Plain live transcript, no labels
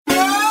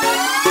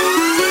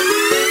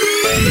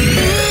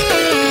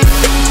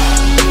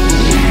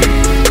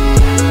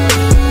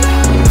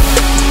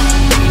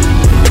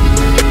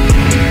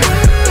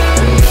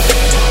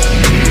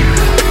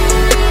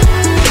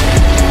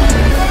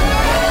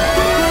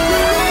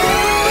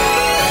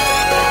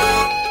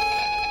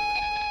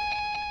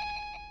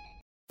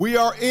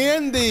are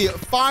in the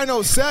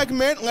final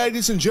segment,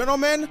 ladies and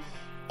gentlemen,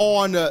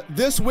 on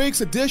this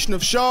week's edition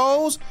of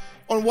shows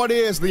on what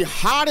is the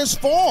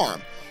hottest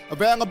form of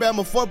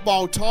Alabama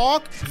football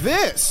talk.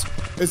 This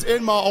is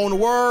In My Own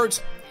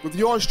Words with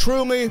yours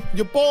truly,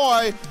 your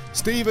boy,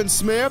 Stephen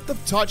Smith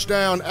of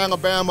Touchdown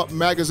Alabama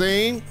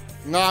Magazine,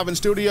 live in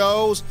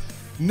studios.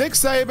 Nick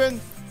Saban,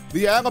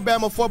 the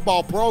Alabama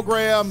football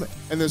program,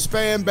 and this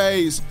fan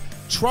base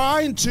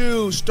trying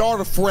to start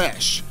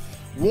afresh,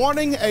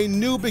 wanting a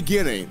new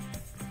beginning,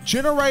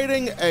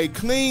 generating a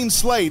clean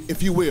slate,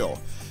 if you will,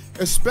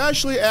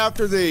 especially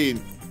after the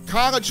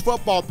college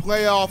football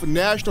playoff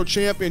national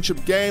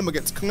championship game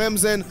against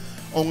Clemson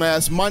on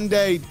last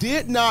Monday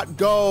did not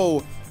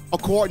go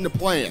according to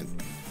plan.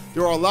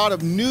 There are a lot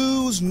of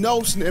news,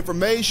 notes, and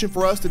information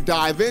for us to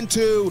dive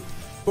into,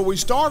 but we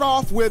start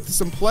off with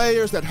some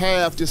players that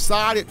have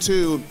decided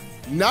to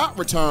not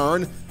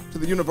return to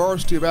the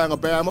University of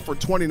Alabama for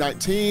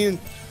 2019.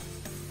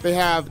 They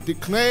have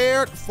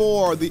declared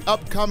for the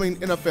upcoming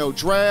NFL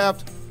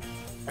draft.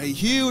 A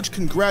huge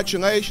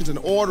congratulations in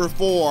order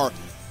for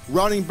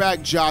running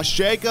back Josh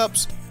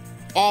Jacobs,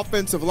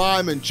 offensive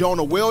lineman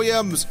Jonah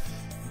Williams,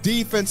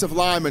 defensive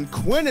lineman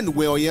Quinnen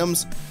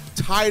Williams,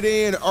 tight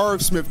end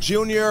Irv Smith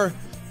Jr.,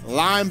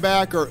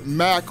 linebacker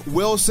Mack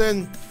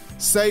Wilson,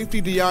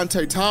 safety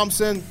Deontay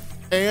Thompson,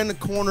 and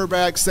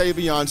cornerback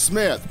Savion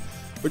Smith.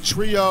 The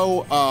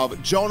trio of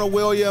Jonah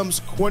Williams,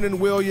 Quinnen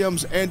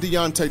Williams, and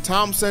Deontay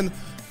Thompson,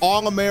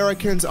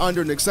 All-Americans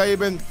under Nick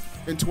Saban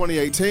in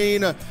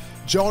 2018.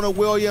 Jonah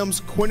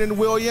Williams, Quinnen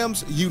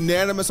Williams,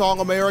 unanimous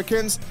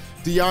All-Americans.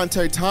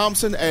 Deontay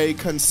Thompson, a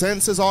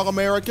consensus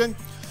All-American.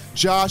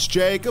 Josh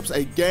Jacobs,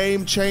 a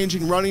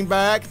game-changing running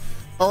back.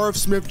 Irv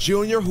Smith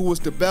Jr., who was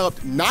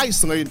developed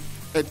nicely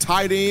at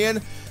tight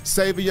end.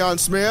 Savion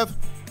Smith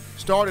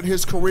started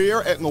his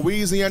career at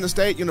Louisiana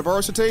State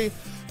University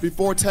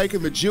before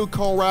taking the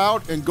JUCO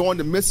route and going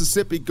to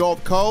Mississippi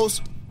Gulf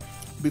Coast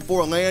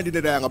before landing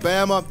at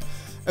Alabama.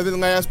 And then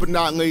last but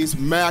not least,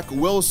 Mack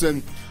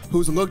Wilson,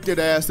 who's looked at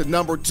as the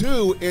number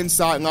 2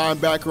 inside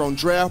linebacker on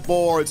draft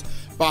boards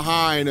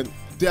behind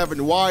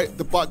Devin White,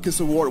 the Butkus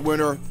Award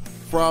winner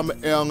from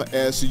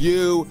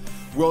LSU.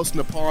 Wilson,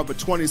 a part of the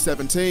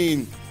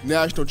 2017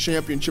 National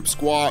Championship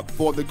squad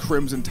for the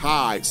Crimson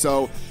Tide.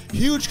 So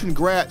huge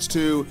congrats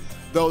to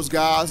those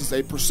guys as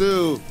they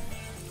pursue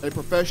a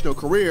professional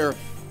career.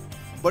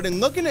 But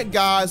in looking at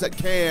guys that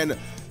can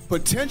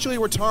potentially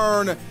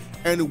return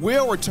and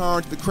will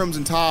return to the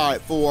Crimson Tide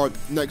for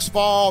next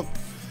fall,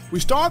 we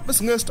start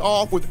this list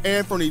off with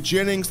Anfernee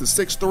Jennings, the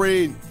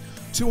 6'3",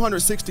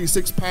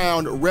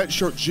 266-pound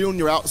redshirt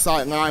junior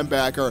outside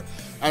linebacker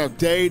out of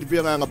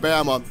Dadeville,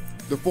 Alabama,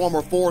 the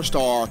former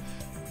 4-star.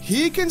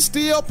 He can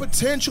still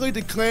potentially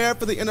declare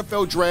for the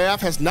NFL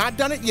draft, has not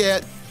done it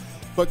yet,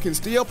 but can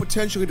still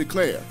potentially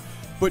declare.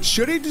 But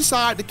should he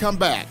decide to come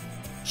back,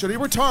 should he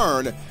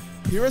return,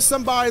 here is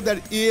somebody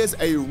that is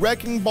a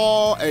wrecking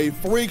ball, a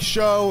freak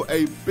show,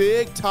 a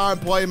big-time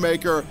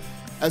playmaker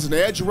as an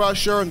edge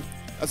rusher,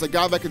 as a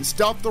guy that can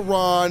stop the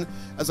run,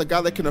 as a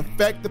guy that can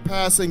affect the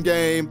passing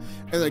game,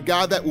 and a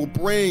guy that will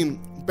bring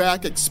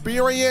back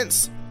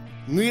experience,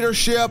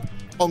 leadership,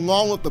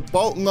 along with the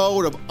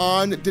boatload of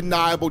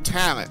undeniable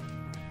talent.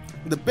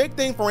 The big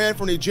thing for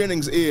Anfernee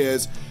Jennings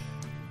is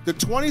the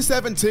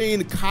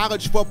 2017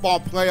 college football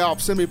playoff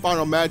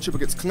semifinal matchup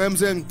against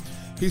Clemson.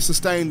 He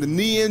sustained the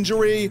knee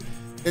injury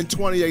in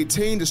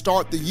 2018 to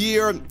start the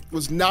year,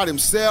 was not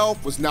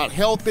himself, was not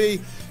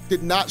healthy,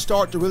 did not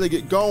start to really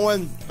get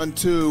going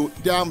until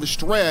down the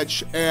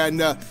stretch.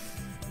 And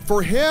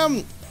for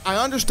him, I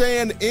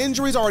understand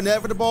injuries are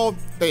inevitable.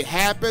 They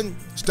happen.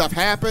 Stuff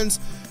happens.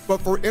 But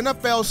for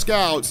NFL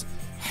scouts,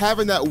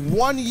 having that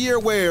 1 year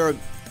where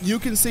you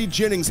can see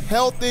Jennings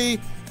healthy,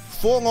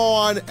 full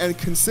on, and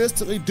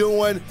consistently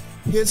doing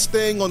his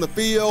thing on the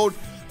field,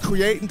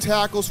 creating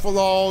tackles for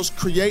loss,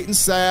 creating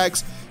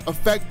sacks,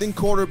 affecting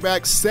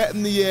quarterbacks,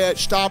 setting the edge,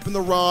 stopping the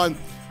run,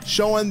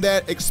 showing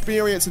that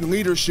experience and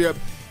leadership,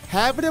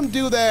 having him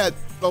do that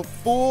a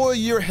full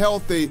year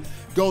healthy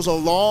goes a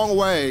long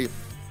way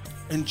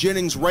in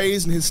Jennings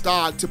raising his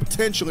stock to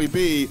potentially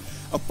be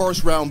a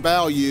first-round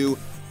value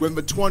when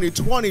the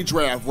 2020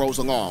 draft rolls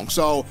along.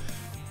 So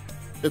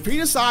if he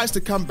decides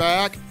to come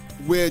back,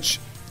 which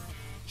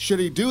should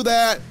he do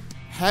that,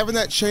 having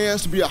that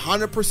chance to be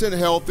 100%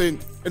 healthy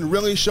and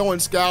really showing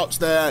scouts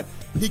that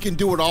he can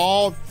do it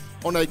all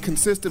on a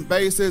consistent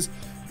basis,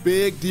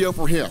 big deal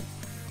for him.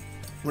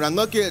 When I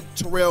look at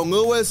Terrell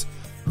Lewis,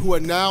 who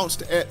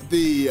announced at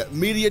the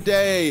media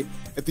day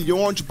at the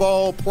Orange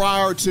Bowl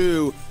prior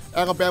to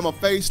Alabama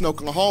facing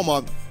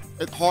Oklahoma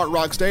at Hard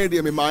Rock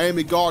Stadium in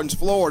Miami Gardens,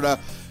 Florida,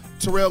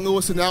 Terrell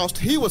Lewis announced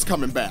he was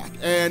coming back.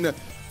 And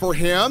for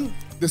him,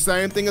 the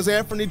same thing as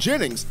Anfernee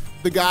Jennings.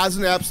 The guy's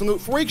an absolute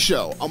freak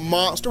show, a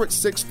monster at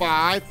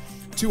 6'5",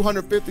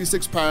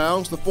 256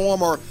 pounds, the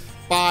former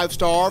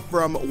 5-star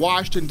from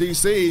Washington,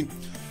 D.C.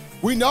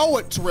 We know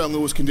what Terrell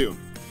Lewis can do.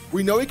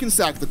 We know he can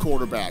sack the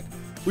quarterback.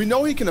 We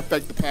know he can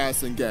affect the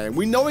passing game.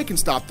 We know he can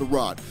stop the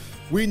run.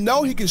 We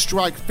know he can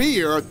strike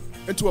fear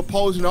into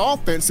opposing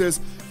offenses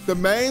The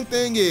main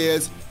thing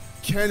is,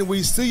 can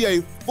we see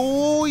a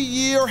full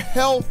year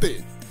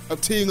healthy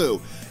of T.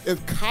 Lue?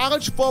 If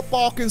college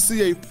football can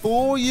see a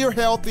full year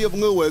healthy of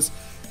Lewis,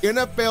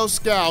 NFL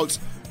scouts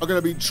are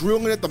going to be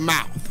drilling at the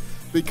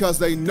mouth because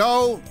they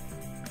know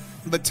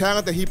the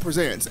talent that he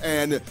presents.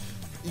 And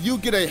you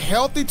get a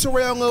healthy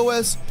Terrell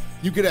Lewis,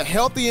 you get a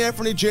healthy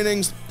Anthony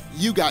Jennings,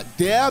 you got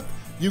depth,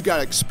 you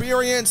got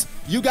experience,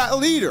 you got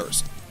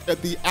leaders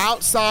at the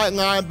outside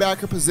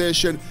linebacker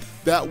position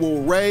that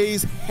will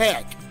raise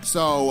heck.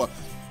 So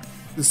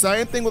the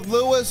same thing with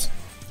Lewis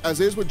as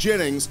is with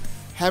Jennings.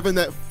 Having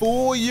that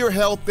full year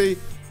healthy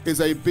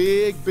is a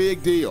big,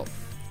 big deal.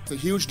 It's a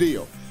huge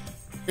deal.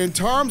 In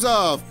terms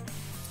of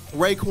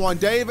Raekwon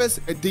Davis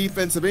at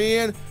defensive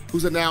end,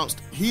 who's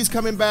announced he's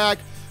coming back,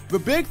 the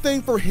big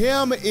thing for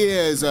him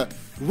is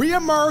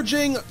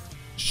reemerging,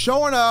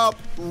 showing up,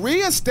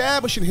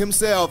 reestablishing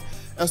himself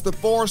as the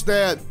force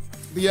that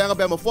the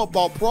Alabama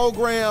football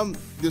program,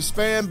 this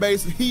fan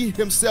base, he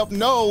himself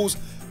knows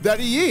that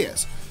he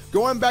is.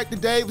 Going back to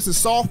Davis'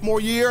 sophomore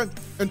year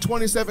in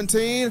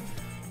 2017,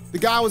 the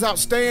guy was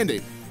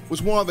outstanding,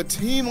 was one of the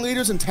team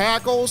leaders in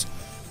tackles,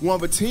 one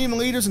of the team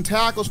leaders in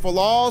tackles for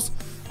loss.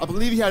 I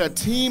believe he had a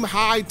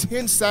team-high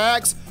 10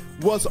 sacks,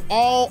 was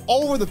all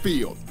over the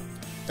field.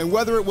 And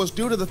whether it was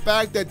due to the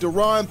fact that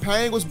Daron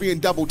Payne was being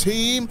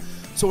double-teamed,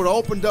 so it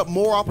opened up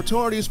more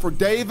opportunities for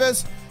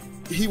Davis,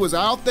 he was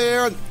out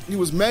there, he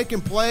was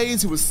making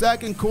plays, he was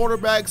sacking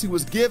quarterbacks, he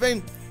was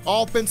giving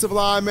offensive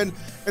linemen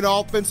and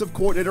offensive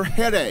coordinator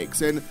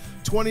headaches. In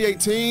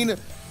 2018,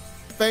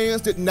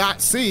 fans did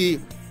not see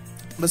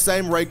the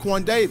same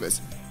Raekwon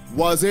Davis.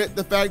 Was it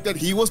the fact that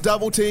he was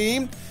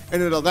double-teamed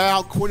and it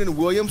allowed Quinnen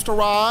Williams to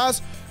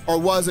rise? Or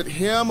was it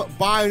him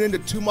buying into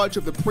too much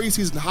of the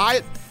preseason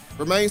hype?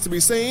 Remains to be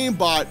seen,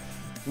 but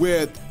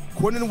with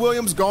Quinnen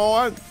Williams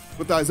gone,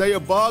 with Isaiah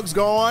Buggs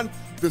gone,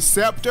 the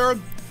scepter,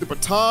 the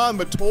baton,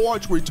 the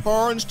torch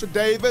returns to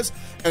Davis,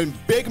 and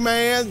big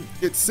man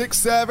at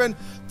 6'7",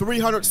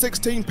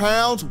 316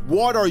 pounds,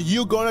 what are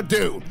you going to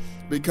do?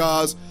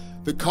 Because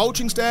the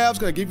coaching staff's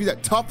going to give you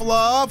that tough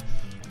love.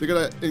 They're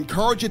going to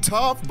encourage you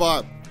tough,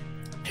 but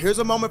here's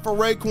a moment for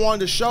Raekwon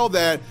to show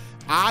that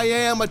I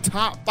am a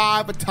top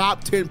 5, a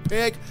top 10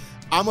 pick.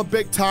 I'm a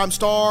big-time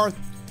star.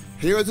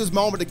 Here's his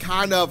moment to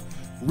kind of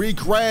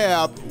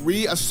re-grab,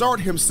 reassert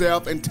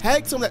himself, and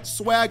take some of that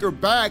swagger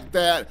back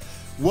that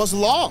was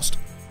lost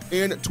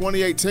in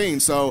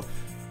 2018. So,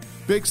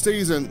 big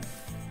season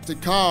to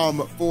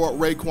come for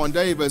Raekwon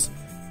Davis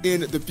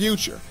in the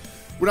future.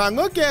 When I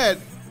look at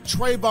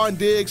Trayvon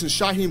Diggs and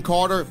Shaheem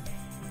Carter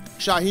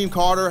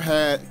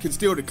can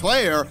still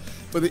declare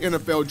for the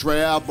NFL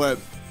draft, but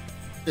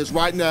is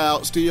right now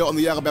still on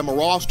the Alabama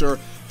roster.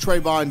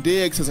 Trayvon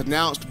Diggs has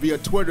announced via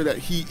Twitter that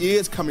he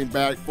is coming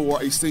back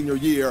for a senior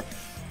year.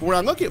 But when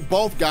I look at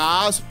both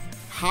guys,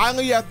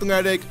 highly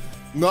athletic,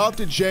 love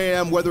to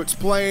jam, whether it's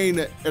playing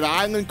at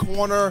island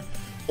corner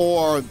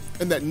or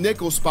in that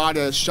nickel spot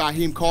as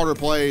Shaheem Carter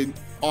played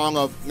all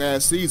of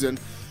last season.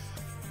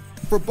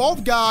 For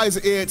both guys,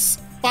 it's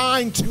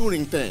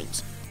fine-tuning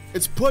things.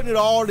 It's putting it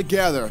all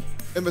together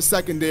in the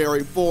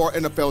secondary for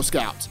NFL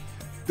scouts.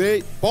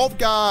 Both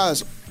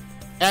guys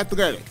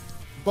athletic,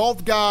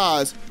 both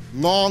guys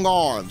long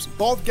arms,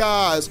 both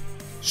guys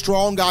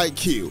strong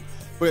IQ,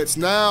 but it's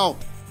now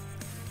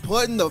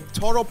putting the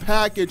total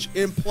package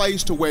in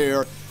place to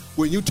where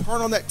when you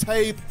turn on that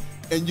tape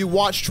and you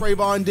watch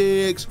Trayvon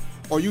Diggs,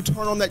 or you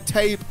turn on that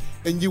tape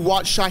and you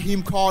watch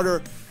Shaheem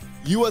Carter,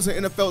 you as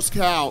an NFL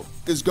scout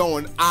is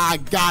going, I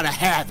gotta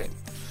have it.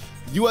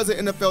 You as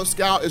an NFL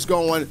scout is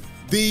going,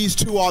 these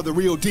two are the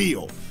real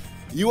deal.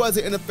 You as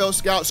an NFL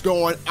scout's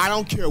going, I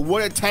don't care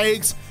what it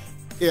takes.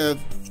 If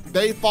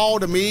they fall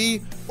to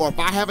me, or if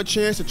I have a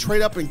chance to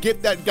trade up and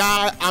get that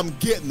guy, I'm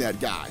getting that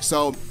guy.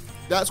 So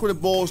that's what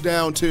it boils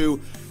down to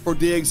for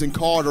Diggs and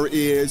Carter,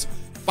 is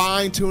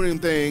fine-tuning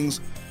things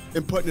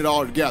and putting it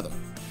all together.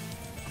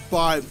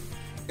 But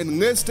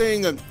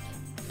enlisting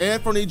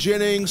Anthony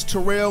Jennings,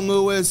 Terrell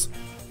Lewis,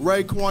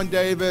 Raekwon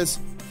Davis,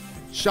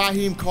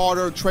 Shaheem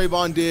Carter,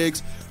 Trayvon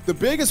Diggs, the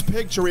biggest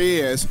picture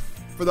is,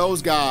 for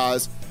those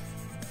guys,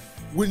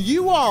 when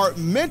you are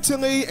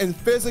mentally and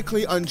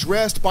physically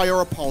undressed by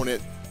your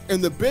opponent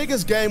in the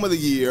biggest game of the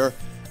year,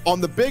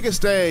 on the biggest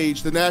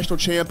stage, the national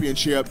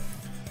championship,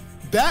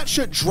 that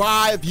should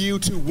drive you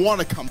to want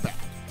to come back.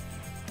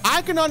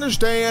 I can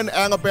understand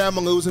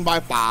Alabama losing by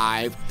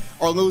 5,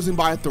 or losing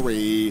by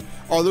 3,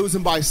 or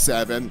losing by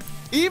 7,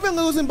 even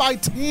losing by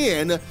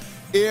 10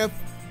 if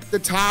the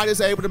Tide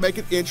is able to make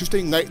it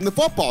interesting late in the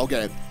football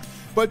game.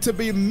 But to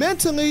be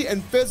mentally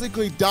and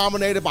physically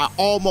dominated by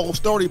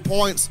almost 30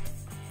 points,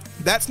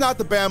 that's not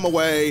the Bama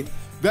way.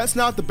 That's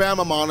not the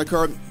Bama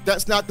moniker.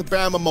 That's not the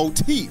Bama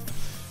motif.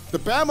 The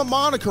Bama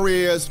moniker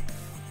is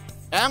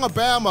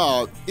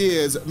Alabama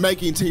is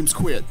making teams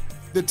quit.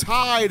 The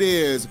Tide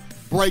is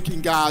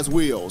breaking guys'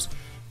 wheels.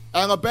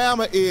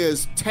 Alabama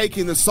is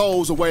taking the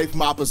souls away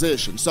from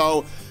opposition.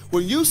 So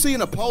when you see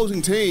an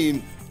opposing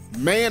team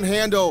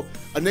manhandle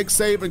a Nick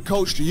Saban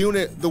coached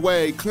unit the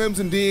way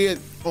Clemson did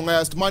on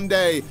last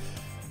Monday,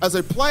 as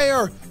a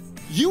player,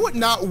 you would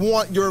not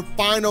want your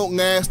final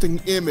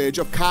lasting image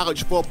of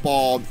college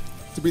football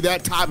to be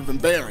that type of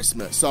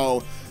embarrassment.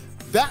 So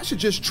that should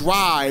just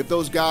drive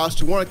those guys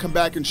to want to come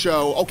back and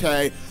show,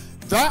 okay,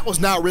 that was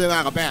not real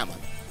Alabama.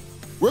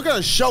 We're going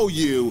to show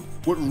you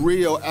what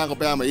real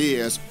Alabama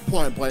is,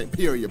 point blank,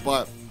 period.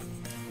 But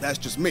that's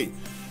just me.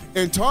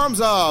 In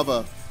terms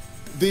of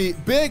the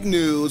big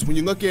news, when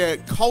you look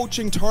at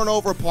coaching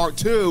turnover part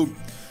 2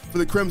 for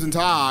the Crimson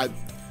Tide,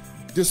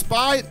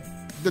 despite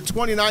the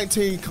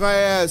 2019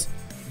 class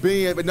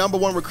being the number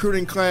 1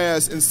 recruiting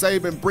class and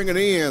Saban bringing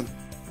in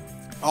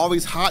all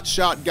these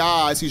hotshot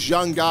guys, these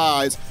young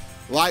guys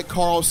like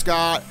Carl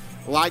Scott,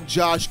 like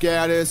Josh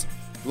Gaddis,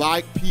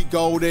 like Pete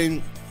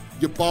Golding,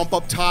 you bump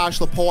up Tosh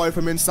Lupoi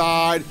from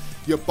inside,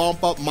 you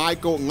bump up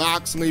Michael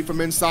Locksley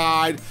from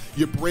inside,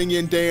 you bring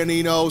in Dan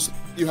Enos,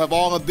 you have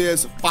all of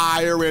this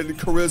fire and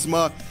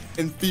charisma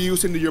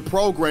infused into your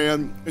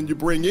program, and you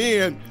bring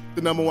in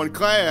the number 1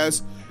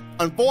 class.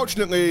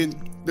 Unfortunately,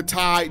 the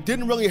Tide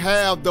didn't really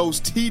have those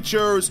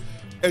teachers,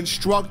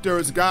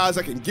 instructors, guys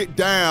that can get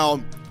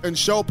down and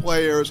show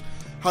players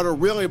how to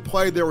really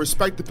play their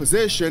respective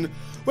position,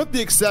 with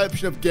the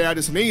exception of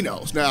Gaddis and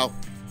Enos. Now,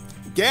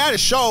 Gaddis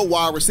showed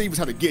wide receivers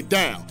how to get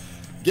down.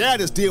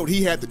 Gaddis did what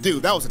he had to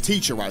do. That was a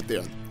teacher right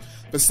there.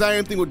 The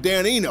same thing with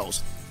Dan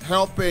Enos,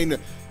 helping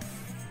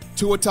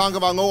Tua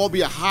Tagovailoa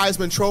be a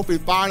Heisman Trophy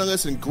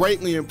finalist and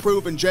greatly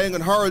improving Jalen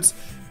Hurts.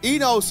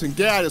 Enos and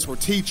Gaddis were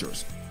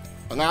teachers.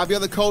 A lot of the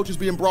other coaches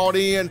being brought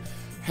in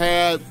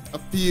had a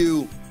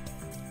few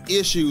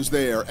issues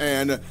there.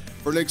 And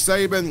for Nick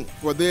Saban,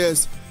 for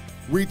this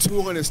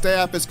retooling his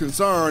staff is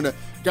concerned,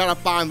 got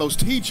to find those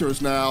teachers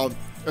now,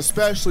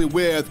 especially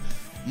with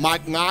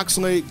Mike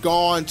Locksley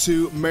gone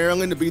to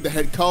Maryland to be the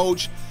head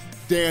coach,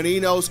 Dan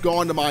Enos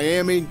gone to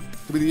Miami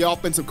to be the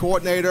offensive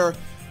coordinator,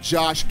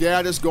 Josh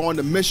Gaddis going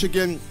to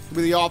Michigan to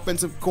be the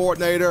offensive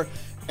coordinator,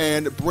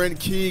 and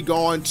Brent Key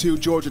going to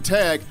Georgia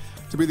Tech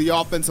to be the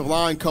offensive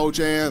line coach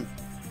and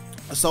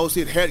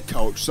associate head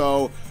coach.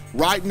 So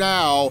right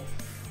now,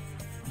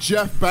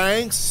 Jeff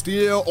Banks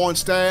still on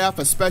staff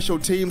as special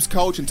teams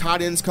coach and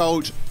tight ends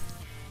coach.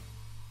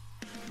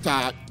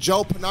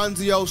 Joe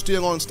Panunzio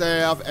still on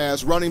staff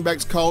as running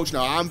backs coach.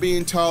 Now, I'm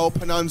being told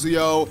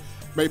Panunzio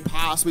may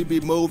possibly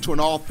be moved to an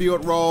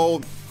off-field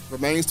role.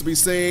 Remains to be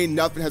seen.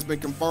 Nothing has been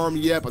confirmed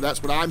yet, but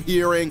that's what I'm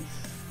hearing.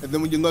 And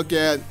then when you look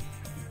at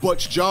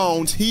Butch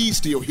Jones, he's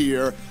still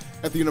here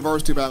at the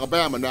University of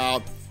Alabama.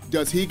 Now,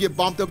 does he get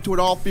bumped up to an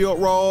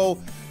off-field role?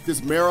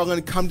 Does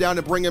Maryland come down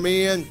to bring him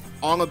in?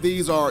 All of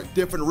these are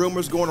different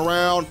rumors going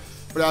around.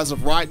 But as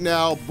of right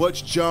now,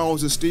 Butch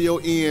Jones is still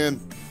in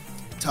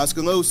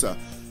Tuscaloosa.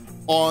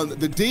 On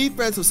the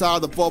defensive side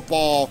of the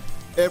football,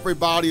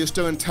 everybody is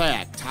still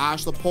intact.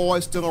 Tosh Lupoi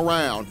is still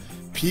around.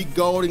 Pete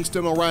Golding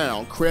still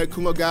around. Craig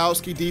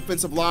Kulagowski,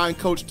 defensive line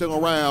coach,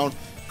 still around.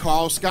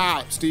 Carl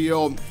Scott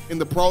still in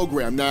the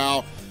program.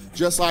 Now,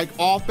 just like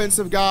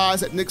offensive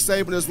guys that Nick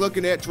Saban is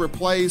looking at to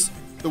replace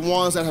the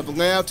ones that have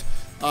left,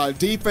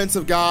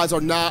 defensive guys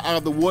are not out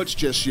of the woods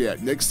just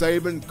yet. Nick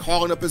Saban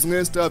calling up his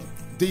list of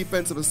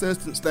defensive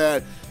assistants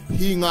that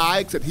he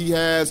likes, that he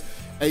has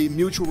a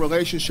mutual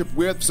relationship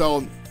with.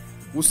 So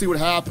we'll see what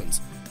happens.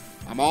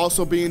 I'm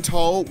also being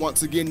told,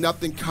 once again,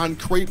 nothing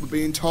concrete, but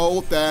being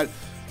told that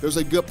there's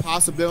a good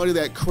possibility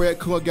that Craig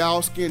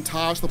Kulagowski and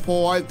Tosh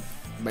Lupoi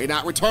may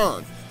not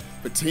return.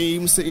 The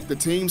team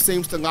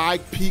seems to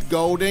like Pete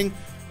Golding,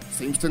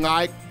 seems to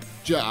like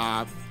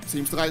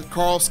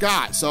Carl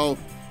Scott. So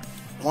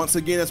once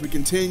again, as we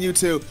continue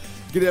to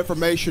get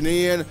information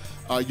in,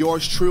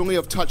 yours truly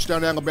of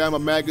Touchdown Alabama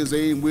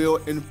Magazine will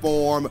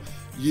inform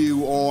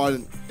you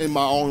on, in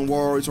my own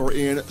words or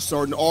in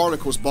certain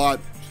articles. But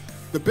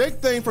the big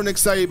thing for Nick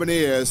Saban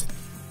is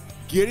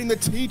getting the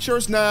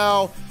teachers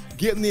now,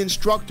 getting the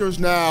instructors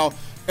now,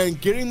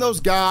 and getting those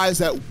guys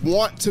that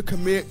want to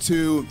commit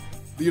to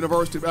the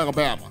University of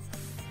Alabama.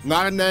 A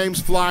lot of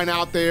names flying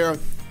out there,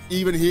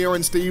 even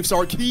hearing Steve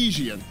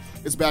Sarkisian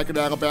is back in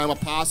Alabama,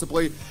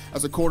 possibly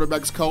as a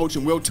quarterback's coach,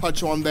 and we'll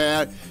touch on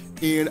that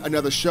in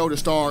another show to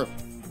start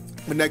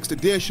the next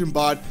edition.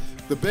 But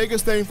the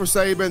biggest thing for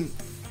Saban,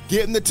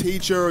 getting the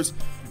teachers,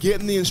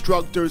 getting the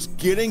instructors,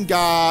 getting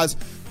guys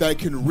that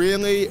can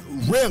really,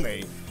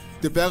 really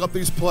develop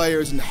these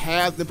players and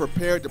have them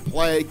prepared to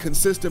play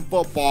consistent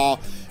football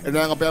and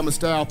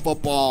Alabama-style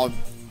football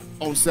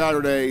on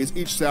Saturdays,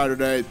 each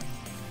Saturday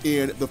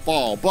in the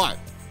fall. But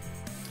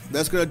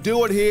that's going to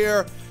do it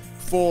here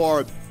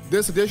for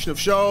this edition of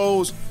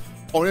shows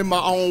on In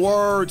My Own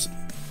Words.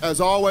 As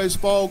always,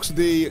 folks,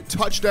 the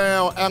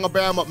Touchdown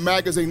Alabama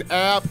Magazine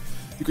app,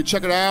 you can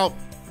check it out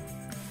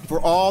for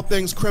all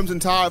things Crimson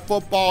Tide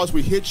football as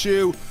we hit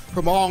you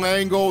from all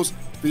angles.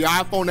 The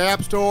iPhone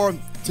App Store,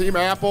 Team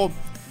Apple,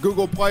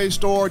 Google Play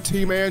Store,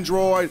 Team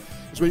Android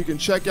is where you can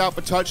check out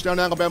the Touchdown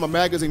Alabama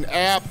Magazine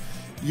app.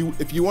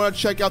 If you want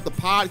to check out the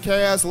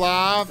podcast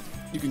live,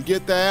 you can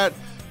get that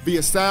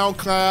via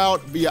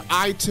SoundCloud, via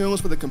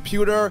iTunes for the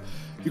computer.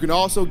 You can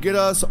also get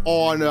us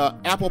on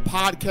Apple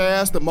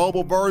Podcasts, the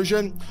mobile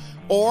version,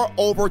 or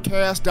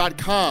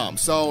Overcast.com.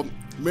 So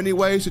Many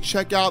ways to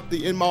check out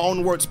the In My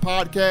Own Words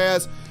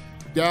podcast.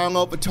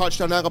 Download the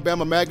Touchdown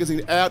Alabama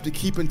Magazine app to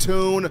keep in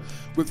tune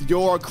with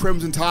your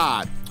Crimson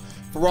Tide.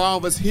 For all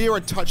of us here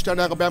at Touchdown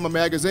Alabama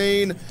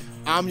Magazine,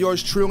 I'm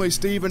yours truly,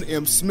 Stephen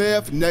M.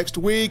 Smith. Next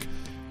week,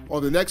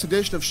 on the next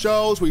edition of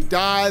shows, we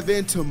dive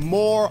into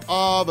more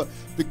of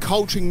the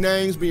coaching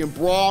names being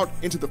brought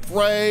into the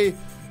fray.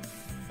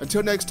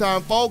 Until next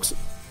time, folks,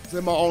 it's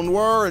In My Own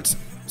Words.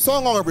 So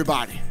long,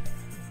 everybody.